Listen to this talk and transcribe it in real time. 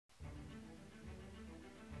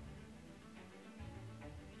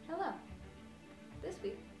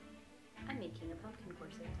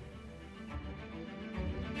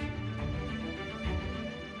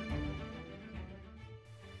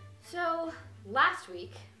Last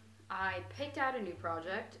week, I picked out a new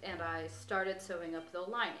project and I started sewing up the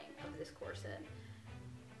lining of this corset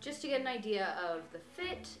just to get an idea of the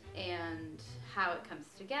fit and how it comes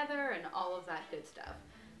together and all of that good stuff.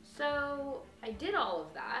 So I did all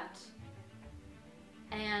of that,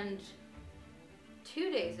 and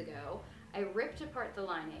 2 days ago I ripped apart the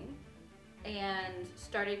lining and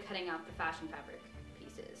started cutting out the fashion fabric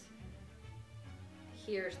pieces.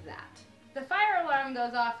 Here's that. The fire alarm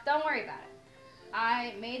goes off, don't worry about it.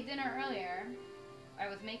 I made dinner earlier. I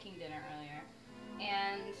was making dinner earlier,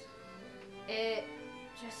 and it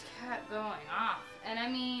just kept going off. And I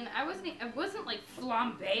mean, I wasn't like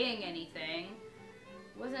flambeing anything.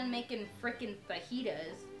 Wasn't making frickin'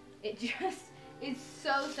 fajitas. It just is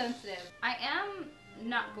so sensitive. I am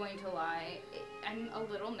not going to lie. I'm a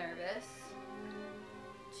little nervous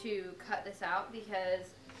to cut this out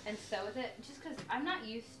and sew with it, just because I'm not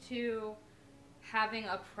used to having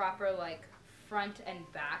a proper like front and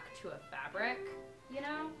back to a fabric, you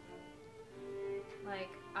know? Like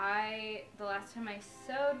the last time I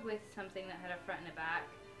sewed with something that had a front and a back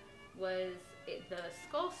was the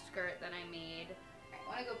skull skirt that I made. I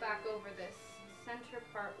want to go back over this center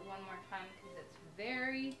part one more time because it's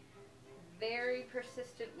very, very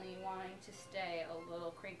persistently wanting to stay a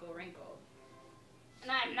little crinkle wrinkled.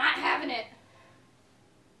 And I'm not having it.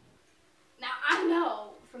 Now I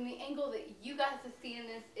know from the angle that you guys are seeing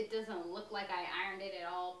this, it doesn't look like I ironed it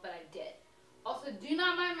at all, but I did. Also, do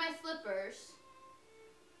not mind my slippers.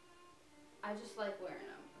 I just like wearing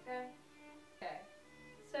them, okay? Okay.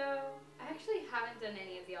 So, I actually haven't done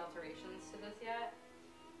any of the alterations to this yet.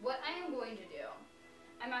 What I am going to do,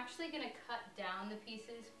 I'm actually going to cut down the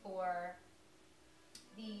pieces for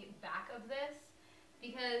the back of this,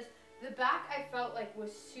 because the back I felt like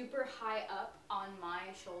was super high up on my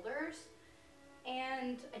shoulders,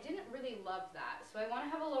 and I didn't really love that. So I want to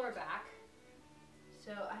have a lower back.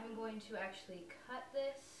 So I'm going to actually cut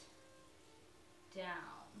this down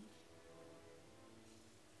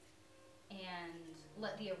and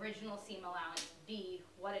let the original seam allowance be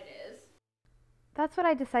what it is. That's what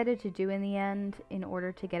I decided to do in the end in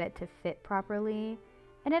order to get it to fit properly.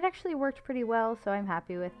 And it actually worked pretty well, so I'm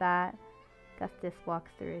happy with that. Gustus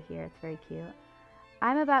walks through here, it's very cute.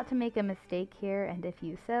 I'm about to make a mistake here, and if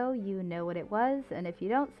you sew, you know what it was, and if you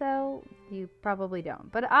don't sew, you probably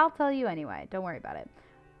don't. But I'll tell you anyway, don't worry about it.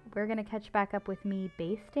 We're going to catch back up with me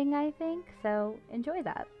basting, I think, so enjoy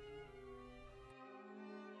that.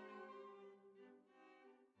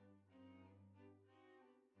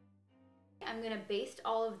 I'm going to baste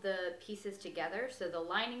all of the pieces together, so the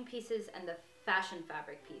lining pieces and the fashion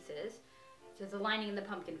fabric pieces. So the lining and the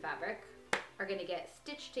pumpkin fabric are going to get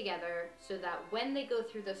stitched together so that when they go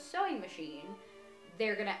through the sewing machine,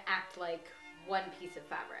 they're going to act like one piece of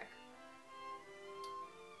fabric.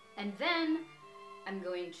 And then I'm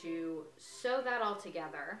going to sew that all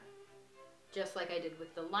together, just like I did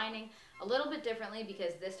with the lining, a little bit differently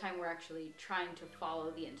because this time we're actually trying to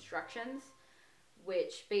follow the instructions,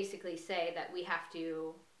 which basically say that we have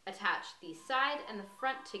to attach the side and the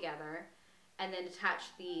front together and then attach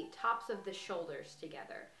the tops of the shoulders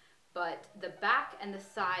together. But the back and the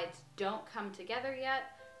sides don't come together yet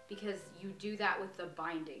because you do that with the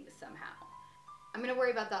binding somehow. I'm going to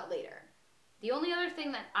worry about that later. The only other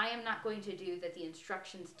thing that I am not going to do that the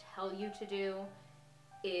instructions tell you to do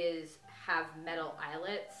is have metal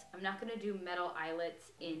eyelets. I'm not going to do metal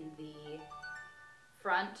eyelets in the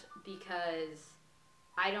front because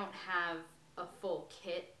I don't have a full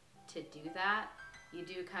kit to do that. You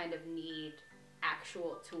do kind of need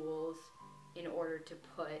actual tools in order to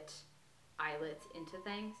put eyelets into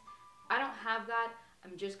things. I don't have that.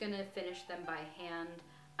 I'm just gonna finish them by hand.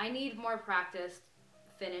 I need more practice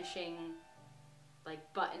finishing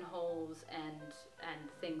like buttonholes and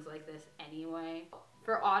things like this anyway.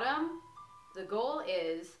 For autumn, the goal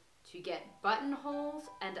is to get buttonholes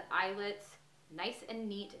and eyelets nice and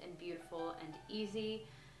neat and beautiful and easy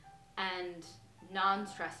and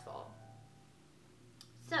non-stressful.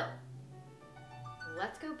 So,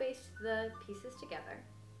 let's go baste the pieces together,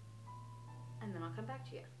 and then I'll come back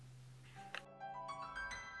to you.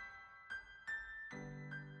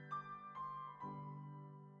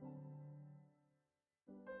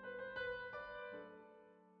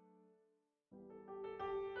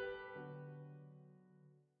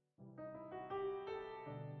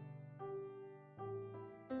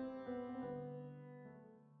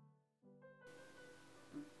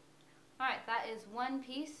 Alright, that is one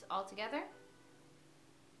piece all together.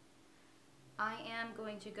 I am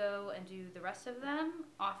going to go and do the rest of them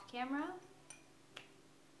off camera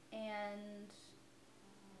and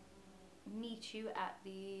meet you at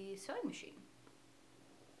the sewing machine.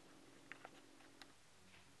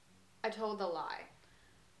 told a lie.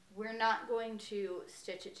 We're not going to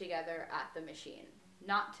stitch it together at the machine.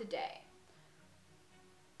 Not today.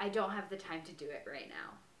 I don't have the time to do it right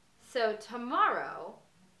now. So tomorrow,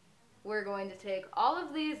 we're going to take all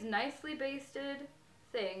of these nicely basted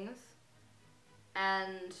things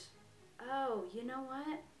and, oh, you know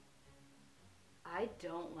what? I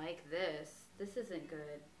don't like this. This isn't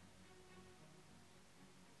good.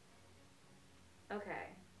 Okay.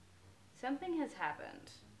 Something has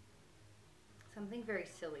happened. Something very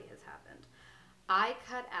silly has happened. I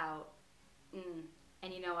cut out,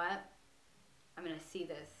 and you know what? I'm going to see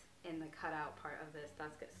this in the cutout part of this.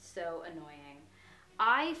 That's so annoying.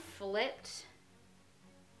 I flipped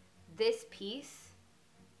this piece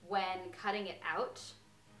when cutting it out.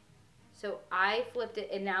 So I flipped it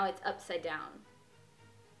and now it's upside down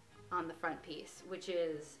on the front piece, which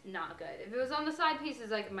is not good. If it was on the side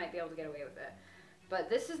pieces, I might be able to get away with it. But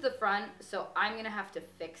this is the front, so I'm going to have to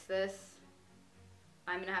fix this.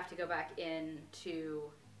 I'm going to have to go back into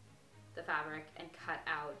the fabric and cut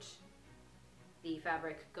out the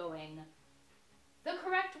fabric going the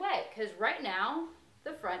correct way. Because right now,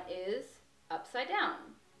 the front is upside down,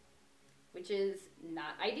 which is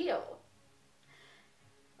not ideal.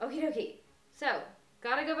 Okie dokie. So,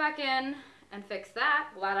 gotta go back in and fix that.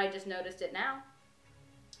 Glad I just noticed it now.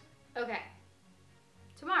 Okay.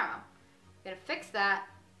 Tomorrow, gonna fix that,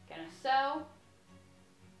 gonna sew.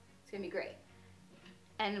 It's gonna be great.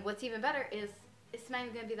 And what's even better is it's not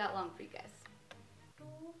even gonna be that long for you guys.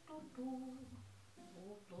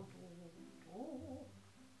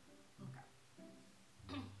 Okay.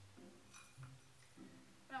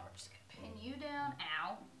 Now we're just gonna pin you down.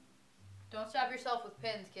 Ow. Don't stab yourself with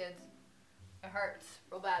pins, kids. It hurts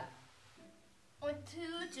real bad. Went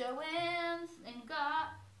to Joann's and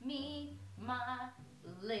got me my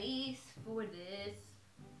lace for this.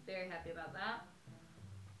 Very happy about that.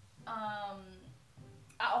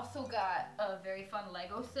 I also got a very fun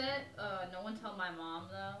Lego set. No one tell my mom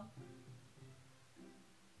though.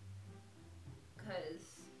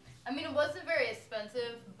 Cause, I mean, it wasn't very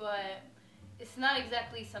expensive, but it's not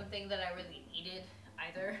exactly something that I really needed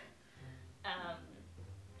either.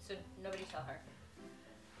 So nobody tell her.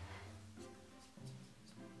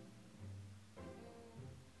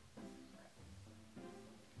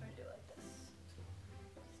 I'm gonna do it like this.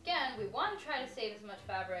 Again, we want to try to save as much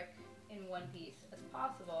fabric in one piece as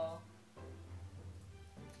possible.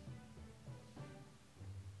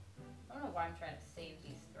 I don't know why I'm trying to save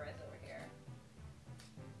these threads over here.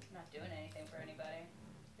 I'm not doing anything for anybody.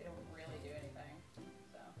 They don't really do anything,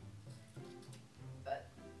 so. But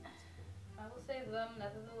I will save them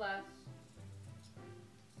nevertheless.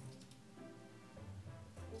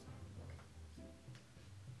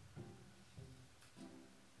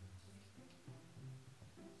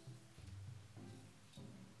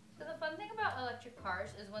 So the fun thing about electric cars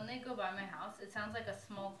is when they go by my house, it sounds like a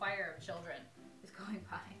small choir of children is going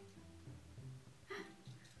by.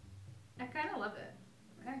 I kind of love it.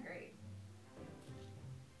 It's kind of great.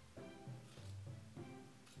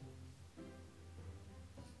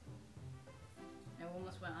 I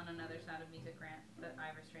almost went on another Sound of Music rant, but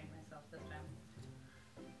I restrained myself this time.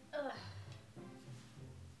 Ugh.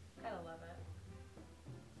 Kind of love it.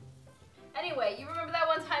 Anyway, you remember that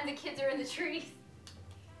one time the kids are in the trees?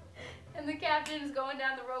 And the captain is going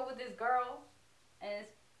down the road with his girl and his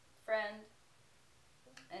friend.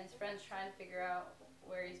 And his friend's trying to figure out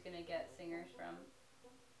where he's going to get singers from.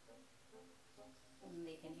 And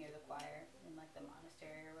they can hear the choir in like the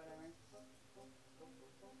monastery or whatever.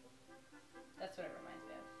 That's what it reminds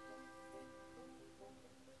me of.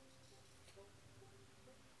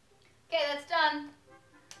 Okay, that's done.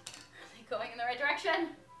 Are they going in the right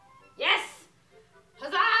direction? Yes!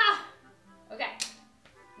 Huzzah! Okay.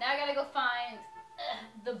 Now I gotta go find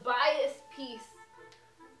the bias piece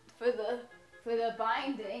for the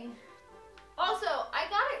binding. Also, I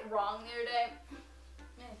got it wrong the other day.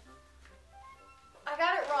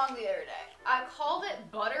 I called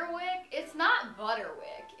it Butterwick. It's not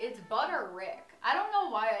Butterwick. It's Butterick. I don't know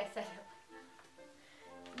why I said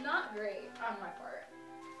it. Not great on my part.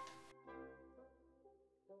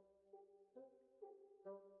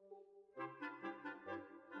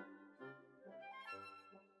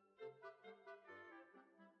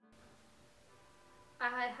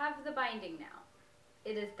 I have the binding now.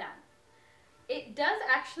 It is done. It does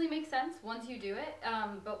actually make sense once you do it,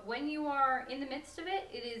 but when you are in the midst of it,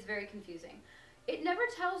 it is very confusing. It never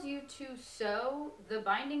tells you to sew the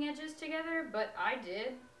binding edges together, but I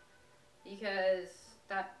did because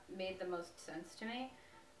that made the most sense to me.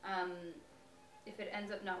 If it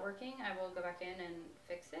ends up not working, I will go back in and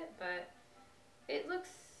fix it, but it looks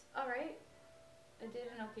alright. I did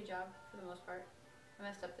an okay job for the most part. I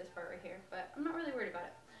messed up this part right here, but I'm not really worried about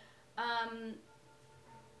it.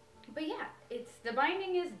 But yeah, the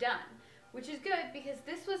binding is done, which is good because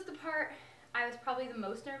this was the part I was probably the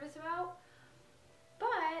most nervous about.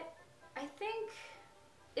 But I think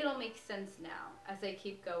it'll make sense now. As I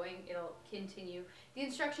keep going, it'll continue. The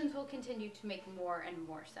instructions will continue to make more and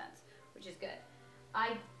more sense, which is good.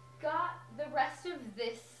 I got the rest of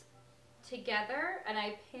this together and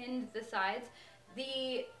I pinned the sides.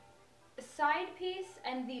 The side piece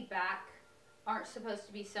and the back aren't supposed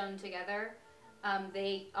to be sewn together.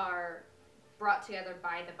 They are brought together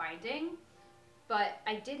by the binding, but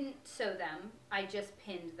I didn't sew them. I just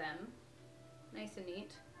pinned them. Nice and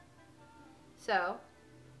neat. So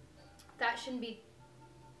that shouldn't be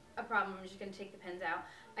a problem. I'm just going to take the pins out.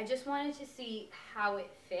 I just wanted to see how it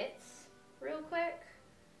fits real quick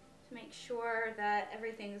to make sure that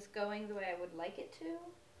everything's going the way I would like it to.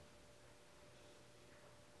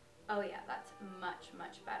 Oh yeah, that's much,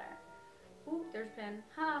 much better. Ooh, there's a pin.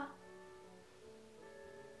 Ha!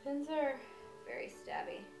 Pins are very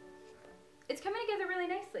stabby. It's coming together really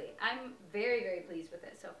nicely. I'm very, very pleased with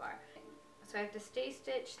it so far. So I have to stay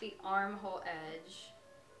stitch the armhole edge.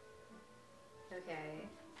 Okay.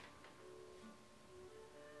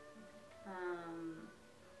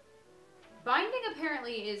 Binding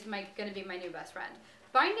apparently is going to be my new best friend.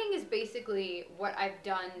 Binding is basically what I've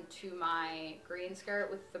done to my green skirt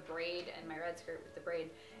with the braid and my red skirt with the braid.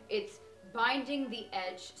 It's binding the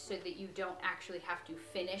edge so that you don't actually have to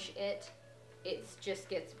finish it. It just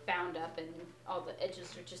gets bound up and all the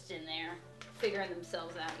edges are just in there figuring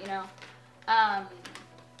themselves out, you know?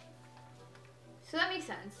 So that makes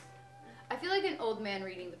sense. I feel like an old man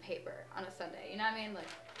reading the paper on a Sunday, you know what I mean? Like,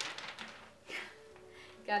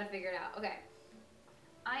 gotta figure it out. Okay.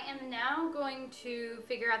 I am now going to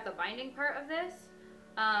figure out the binding part of this.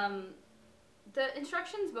 The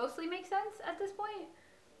instructions mostly make sense at this point,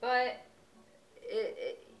 but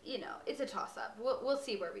you know, it's a toss-up. We'll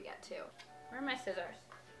see where we get to. Where are my scissors?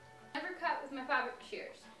 Never cut with my fabric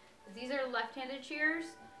shears. These are left-handed shears,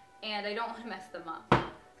 and I don't want to mess them up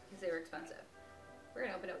because they were expensive. We're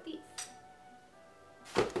gonna open it with these.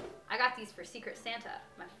 I got these for Secret Santa.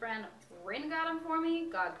 My friend Rin got them for me.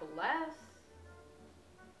 God bless.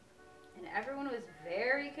 And everyone was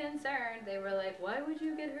very concerned. They were like, why would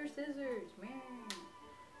you get her scissors?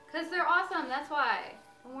 Because they're awesome, that's why.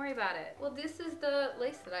 Don't worry about it. Well, this is the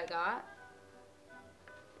lace that I got.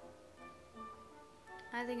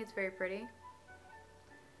 I think it's very pretty.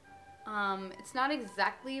 It's not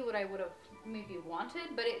exactly what I would have maybe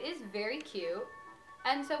wanted, but it is very cute.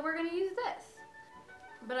 And so we're gonna use this.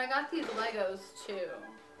 But I got these Legos too.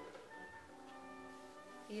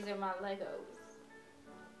 These are my Legos.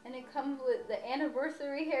 And it comes with the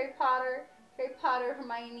anniversary Harry Potter,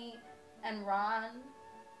 Hermione, and Ron.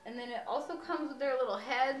 And then it also comes with their little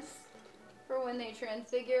heads for when they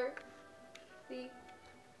transfigure. See?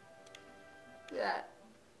 Look at that.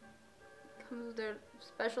 Comes with their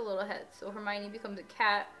special little heads. So Hermione becomes a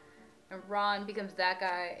cat, and Ron becomes that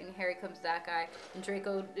guy, and Harry becomes that guy, and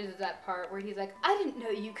Draco is that part where he's like, I didn't know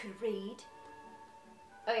you could read.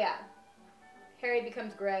 Oh yeah. Harry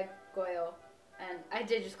becomes Greg Goyle, and I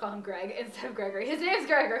did just call him Greg instead of Gregory. His name's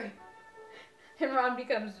Gregory. And Ron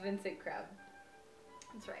becomes Vincent Crabbe.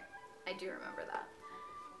 That's right. I do remember that.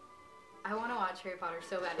 I want to watch Harry Potter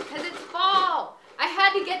so bad because it's fall. I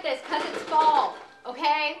had to get this because it's fall.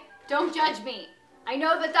 Okay? Don't judge me. I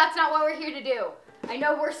know that that's not what we're here to do. I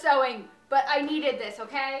know we're sewing, but I needed this,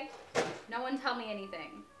 okay? No one tell me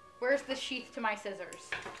anything. Where's the sheath to my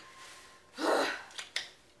scissors?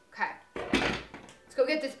 Okay. Let's go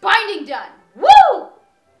get this binding done. Woo!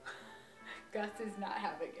 Gus is not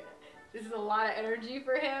having it. This is a lot of energy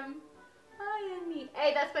for him. Hi, Annie.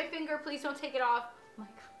 Hey, that's my finger. Please don't take it off. Oh my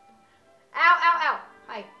God. Ow, ow, ow.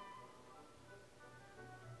 Hi.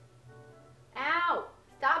 Ow.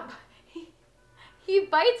 Stop. He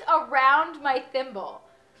bites around my thimble.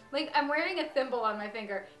 Like, I'm wearing a thimble on my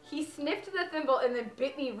finger. He sniffed the thimble and then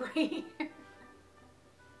bit me right here.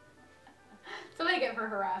 That's what I get for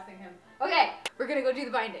harassing him. Okay, we're gonna go do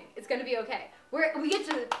the binding. It's gonna be okay. We get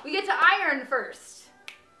to iron first.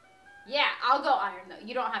 Yeah, I'll go iron though.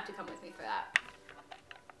 You don't have to come with me for that.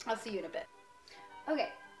 I'll see you in a bit. Okay,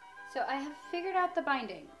 so I have figured out the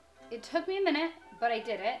binding. It took me a minute, but I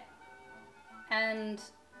did it. And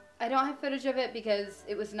I don't have footage of it because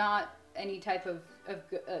it was not any type of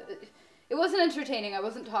it wasn't entertaining. I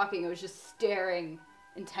wasn't talking. I was just staring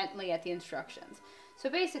intently at the instructions. So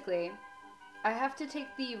basically, I have to take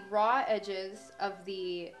the raw edges of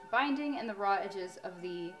the binding and the raw edges of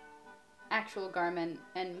the actual garment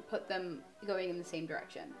and put them going in the same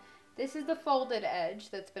direction. This is the folded edge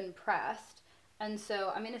that's been pressed. And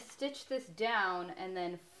so I'm going to stitch this down and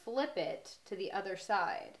then flip it to the other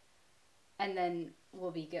side. And then we'll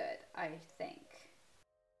be good, I think.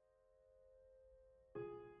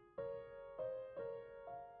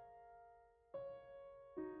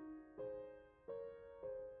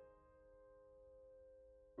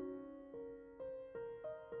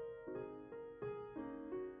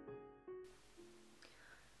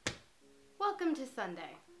 Welcome to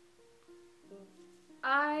Sunday.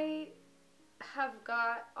 I have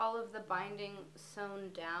got all of the binding sewn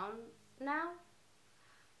down now,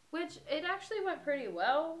 which it actually went pretty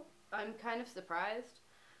well. I'm kind of surprised.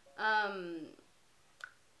 Now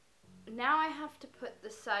I have to put the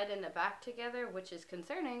side and the back together, which is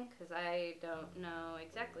concerning because I don't know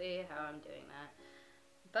exactly how I'm doing that.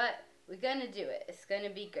 But we're gonna do it. It's gonna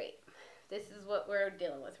be great. This is what we're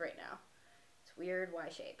dealing with right now. It's weird Y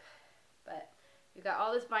shape. But we've got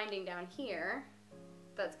all this binding down here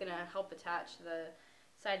that's going to help attach the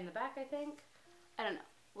side and the back, I think. I don't know.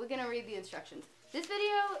 We're going to read the instructions. This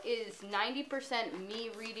video is 90% me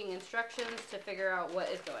reading instructions to figure out what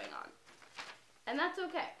is going on. And that's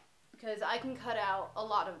okay, because I can cut out a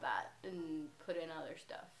lot of that and put in other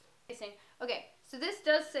stuff. Okay, so this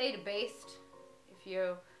does say to baste. If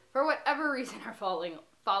you, for whatever reason, are following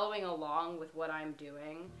along with what I'm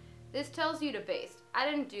doing, this tells you to baste. I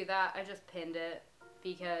didn't do that. I just pinned it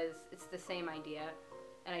because it's the same idea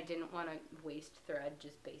and I didn't want to waste thread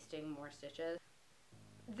just basting more stitches.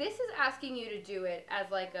 This is asking you to do it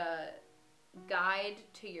as like a guide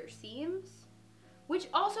to your seams, which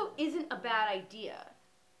also isn't a bad idea.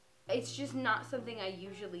 It's just not something I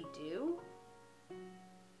usually do.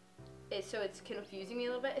 So it's confusing me a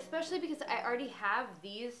little bit, especially because I already have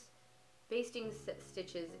these basting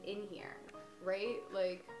stitches in here, right?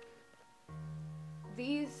 Like,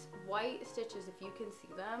 these white stitches, if you can see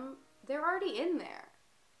them, they're already in there,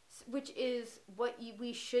 which is what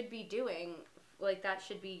we should be doing. Like, that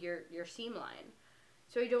should be your seam line.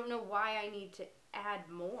 So I don't know why I need to add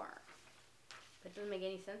more. That doesn't make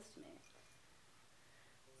any sense to me.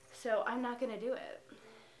 So I'm not going to do it.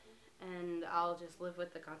 And I'll just live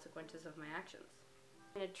with the consequences of my actions.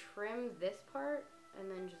 I'm going to trim this part and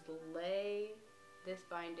then just lay this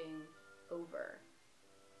binding over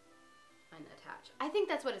and attach. I think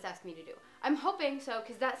that's what it's asking me to do. I'm hoping so,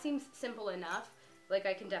 because that seems simple enough. Like,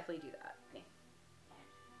 I can definitely do that.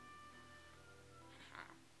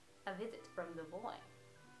 A visit from the boy.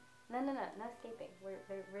 No, not escaping. We're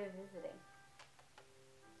revisiting.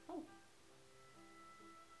 Oh.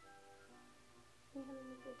 You having a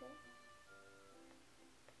good day?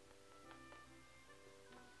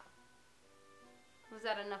 Was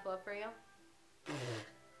that enough love for you?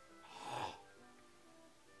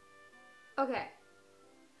 Okay,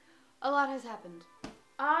 a lot has happened.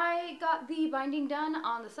 I got the binding done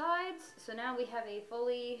on the sides, so now we have a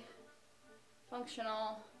fully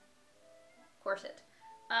functional corset.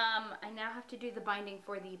 I now have to do the binding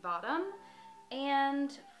for the bottom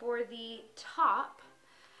and for the top,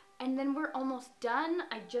 and then we're almost done.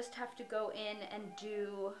 I just have to go in and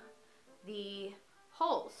do the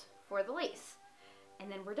holes for the lace, and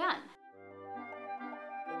then we're done.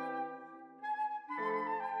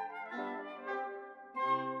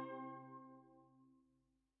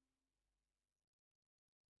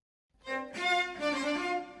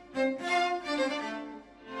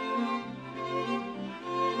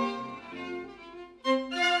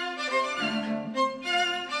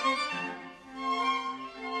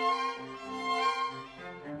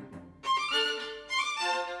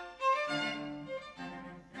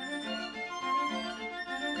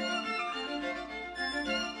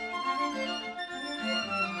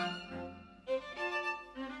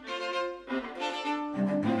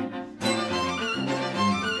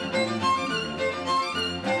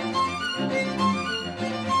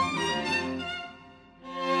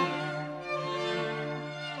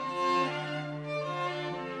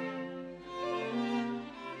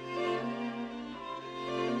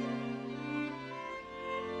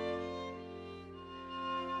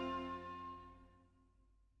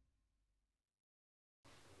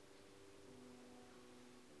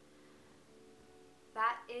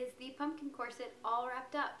 That is the pumpkin corset all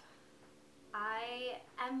wrapped up. I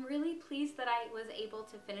am really pleased that I was able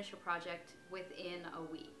to finish a project within a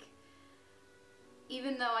week.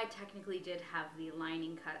 Even though I technically did have the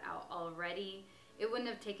lining cut out already, it wouldn't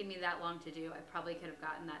have taken me that long to do. I probably could have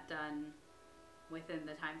gotten that done within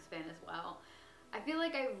the time span as well. I feel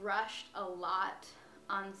like I rushed a lot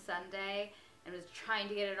on Sunday and was trying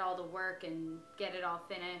to get it all to work and get it all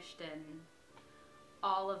finished and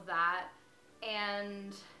all of that.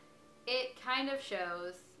 And it kind of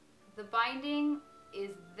shows, the binding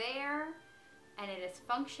is there and it is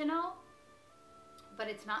functional, but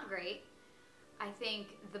it's not great. I think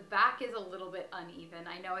the back is a little bit uneven.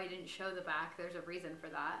 I know I didn't show the back. There's a reason for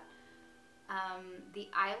that. The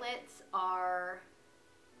eyelets are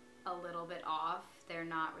a little bit off. They're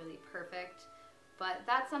not really perfect, but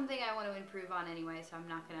that's something I want to improve on anyway, so I'm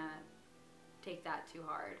not going to take that too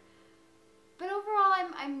hard. But overall,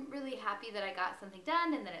 I'm really happy that I got something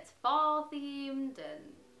done and that it's fall themed.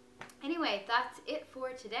 And anyway, that's it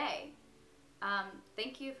for today.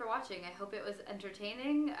 Thank you for watching. I hope it was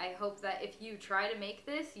entertaining. I hope that if you try to make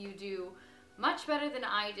this, you do much better than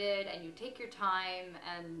I did and you take your time,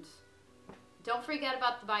 and don't forget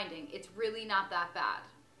about the binding. It's really not that bad.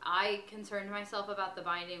 I concerned myself about the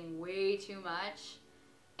binding way too much,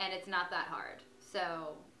 and it's not that hard.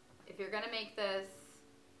 So if you're gonna make this,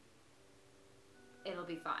 it'll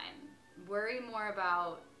be fine. Worry more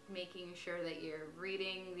about making sure that you're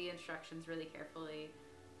reading the instructions really carefully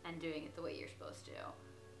and doing it the way you're supposed to.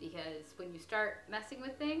 Because when you start messing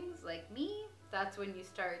with things like me, that's when you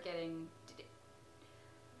start getting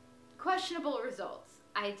questionable results.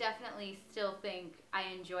 I definitely still think I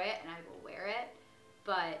enjoy it and I will wear it,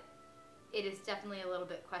 but it is definitely a little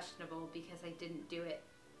bit questionable because I didn't do it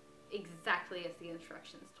exactly as the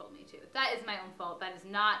instructions told me to. That is my own fault. That is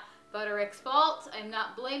not Butterick's fault. I'm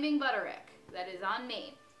not blaming Butterick. That is on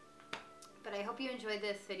me. But I hope you enjoyed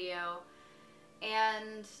this video.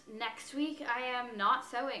 And next week I am not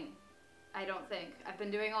sewing, I don't think. I've been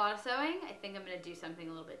doing a lot of sewing. I think I'm going to do something a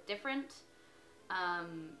little bit different.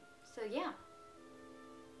 So yeah.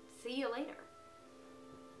 See you later.